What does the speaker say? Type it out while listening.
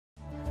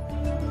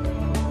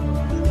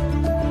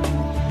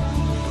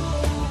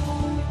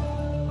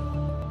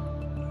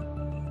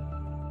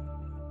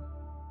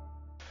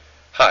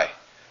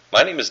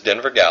My name is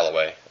Denver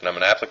Galloway, and I'm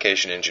an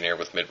application engineer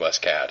with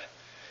Midwest CAD.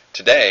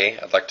 Today,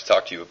 I'd like to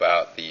talk to you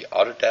about the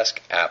Autodesk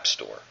App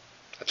Store.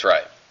 That's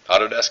right,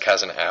 Autodesk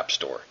has an App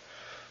Store.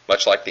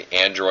 Much like the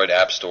Android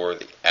App Store,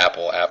 the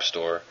Apple App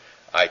Store,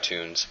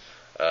 iTunes,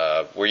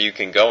 where you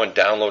can go and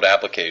download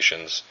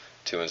applications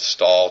to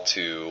install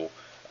to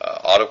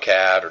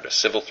AutoCAD or to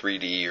Civil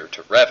 3D or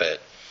to Revit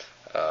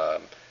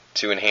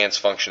to enhance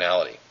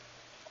functionality.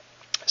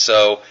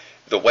 So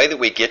the way that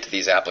we get to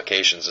these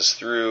applications is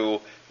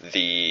through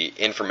the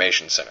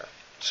Information Center.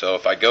 So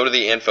if I go to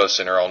the Info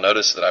Center, I'll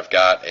notice that I've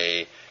got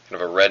a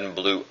kind of a red and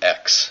blue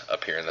X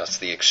up here, and that's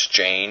the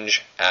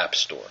Exchange App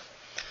Store.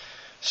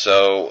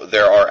 So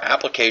there are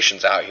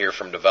applications out here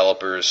from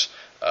developers,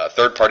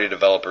 third-party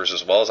developers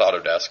as well as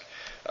Autodesk.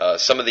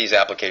 Some of these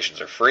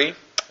applications are free.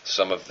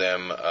 Some of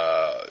them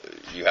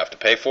you have to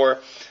pay for.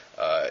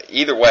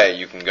 Either way,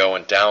 you can go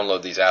and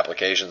download these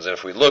applications. And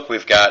if we look,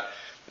 we've got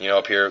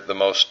up here the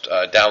most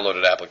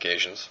downloaded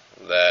applications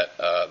that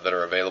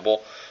are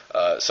available.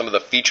 Some of the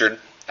featured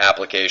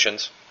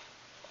applications.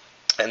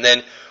 And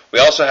then we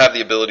also have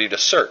the ability to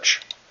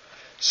search.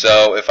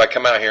 So if I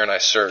come out here and I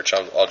search,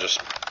 I'll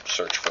just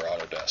search for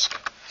Autodesk.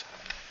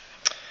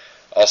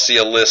 I'll see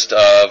a list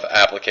of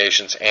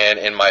applications, and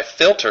in my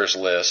filters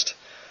list,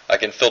 I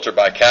can filter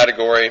by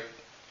category.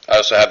 I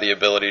also have the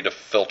ability to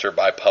filter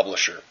by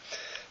publisher.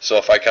 So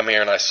if I come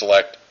here and I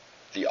select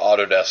the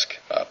Autodesk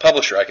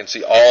publisher, I can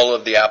see all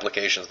of the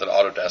applications that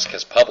Autodesk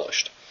has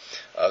published.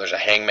 There's a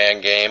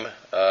Hangman game.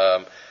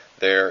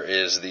 There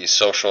is the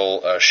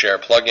social share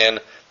plugin,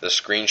 the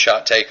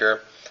screenshot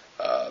taker,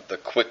 the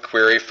quick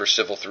query for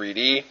Civil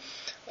 3D,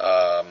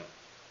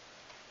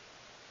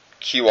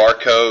 QR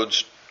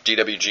codes,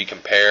 DWG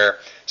compare,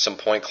 some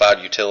point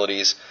cloud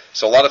utilities.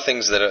 So a lot of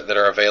things that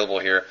are available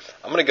here.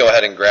 I'm going to go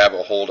ahead and grab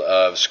a hold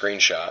of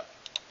screenshot,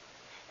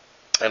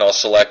 and I'll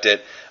select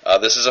it.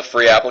 This is a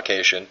free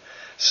application.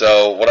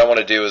 So what I want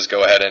to do is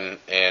go ahead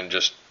and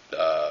just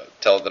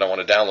tell it that I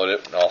want to download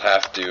it. And I'll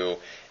have to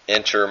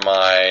enter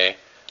my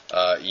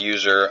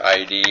user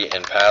ID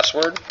and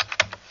password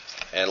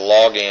and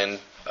log in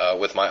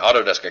with my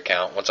Autodesk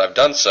account. Once I've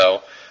done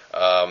so,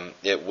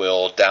 it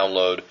will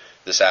download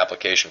this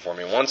application for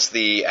me. Once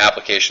the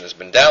application has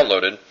been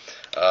downloaded,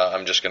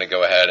 I'm just going to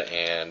go ahead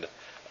and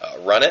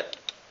run it.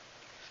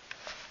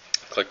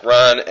 Click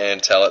Run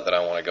and tell it that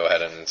I want to go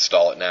ahead and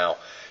install it now.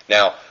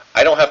 Now,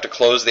 I don't have to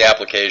close the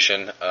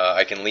application.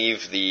 I can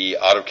leave the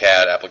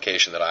AutoCAD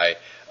application that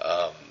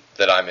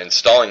I'm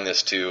installing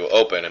this to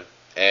open.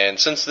 And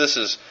since this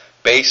is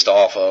based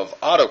off of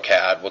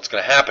AutoCAD, what's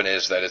going to happen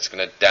is that it's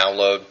going to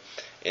download,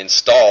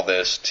 install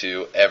this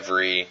to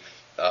every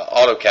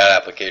AutoCAD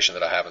application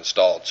that I have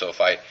installed. So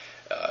if I'm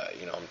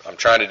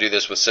trying to do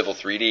this with Civil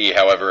 3D.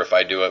 However, if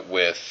I do it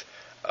with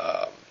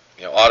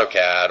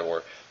AutoCAD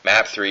or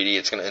Map 3D,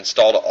 it's going to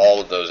install to all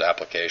of those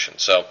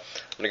applications. So I'm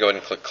going to go ahead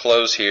and click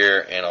Close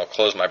here, and I'll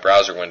close my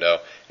browser window.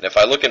 And if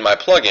I look in my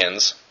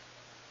plugins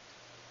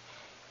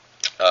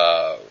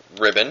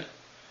ribbon,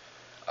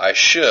 I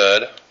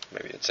should,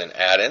 maybe it's in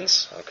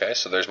add-ins. Okay,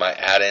 so there's my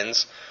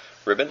add-ins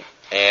ribbon,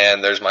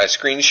 and there's my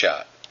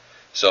screenshot.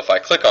 So if I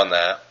click on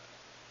that,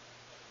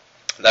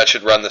 that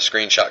should run the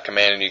screenshot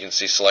command, and you can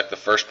see select the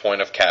first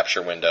point of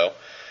capture window.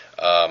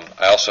 I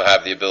also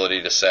have the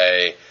ability to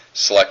say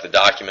select the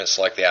document,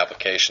 select the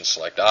application,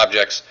 select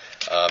objects,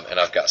 and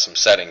I've got some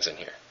settings in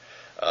here.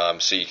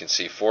 So you can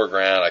see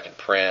foreground, I can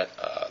print,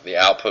 the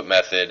output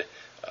method,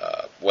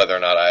 whether or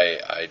not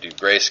I do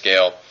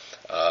grayscale.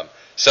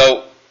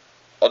 So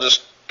I'll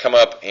just come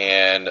up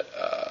and,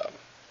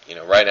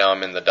 right now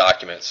I'm in the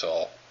document,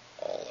 so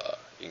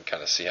you can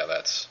kind of see how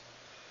that's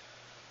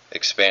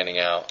expanding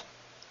out.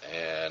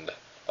 And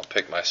I'll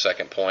pick my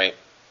second point,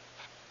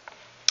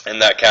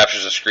 and that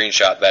captures a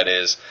screenshot that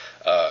is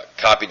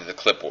copied to the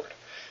clipboard.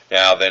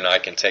 Now then I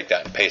can take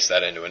that and paste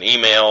that into an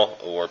email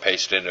or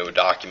paste it into a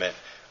document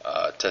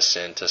to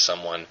send to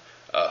someone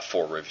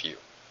for review.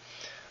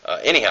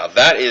 Anyhow,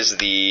 that is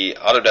the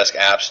Autodesk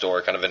App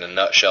Store kind of in a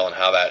nutshell and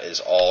how that is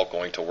all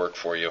going to work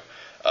for you.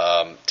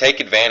 Take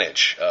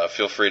advantage.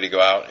 Feel free to go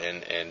out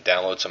and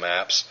download some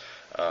apps.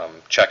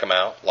 Check them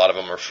out. A lot of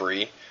them are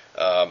free.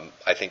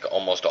 I think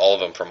almost all of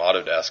them from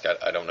Autodesk.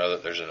 I don't know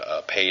that there's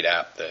a paid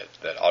app that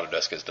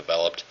Autodesk has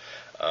developed,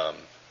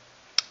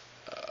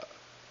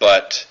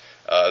 but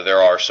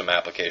there are some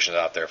applications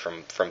out there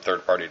from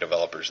third-party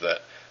developers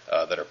that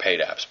are paid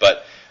apps.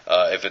 But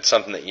if it's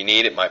something that you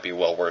need, it might be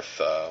well worth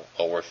the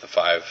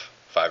 $5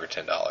 or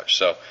 $10.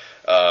 So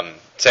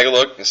take a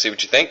look and see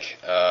what you think.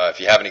 If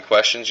you have any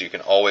questions, you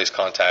can always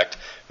contact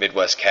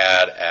Midwest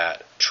CAD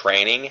at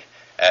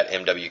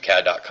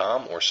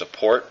training@mwcad.com or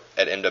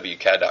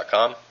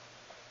support@mwcad.com,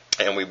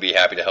 and we'd be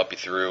happy to help you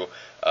through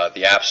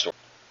the App Store.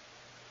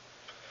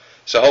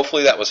 So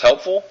hopefully that was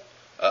helpful.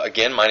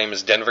 Again, my name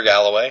is Denver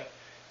Galloway,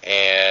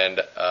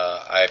 and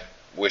I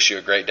wish you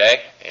a great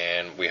day,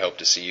 and we hope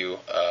to see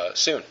you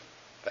soon.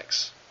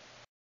 Thanks.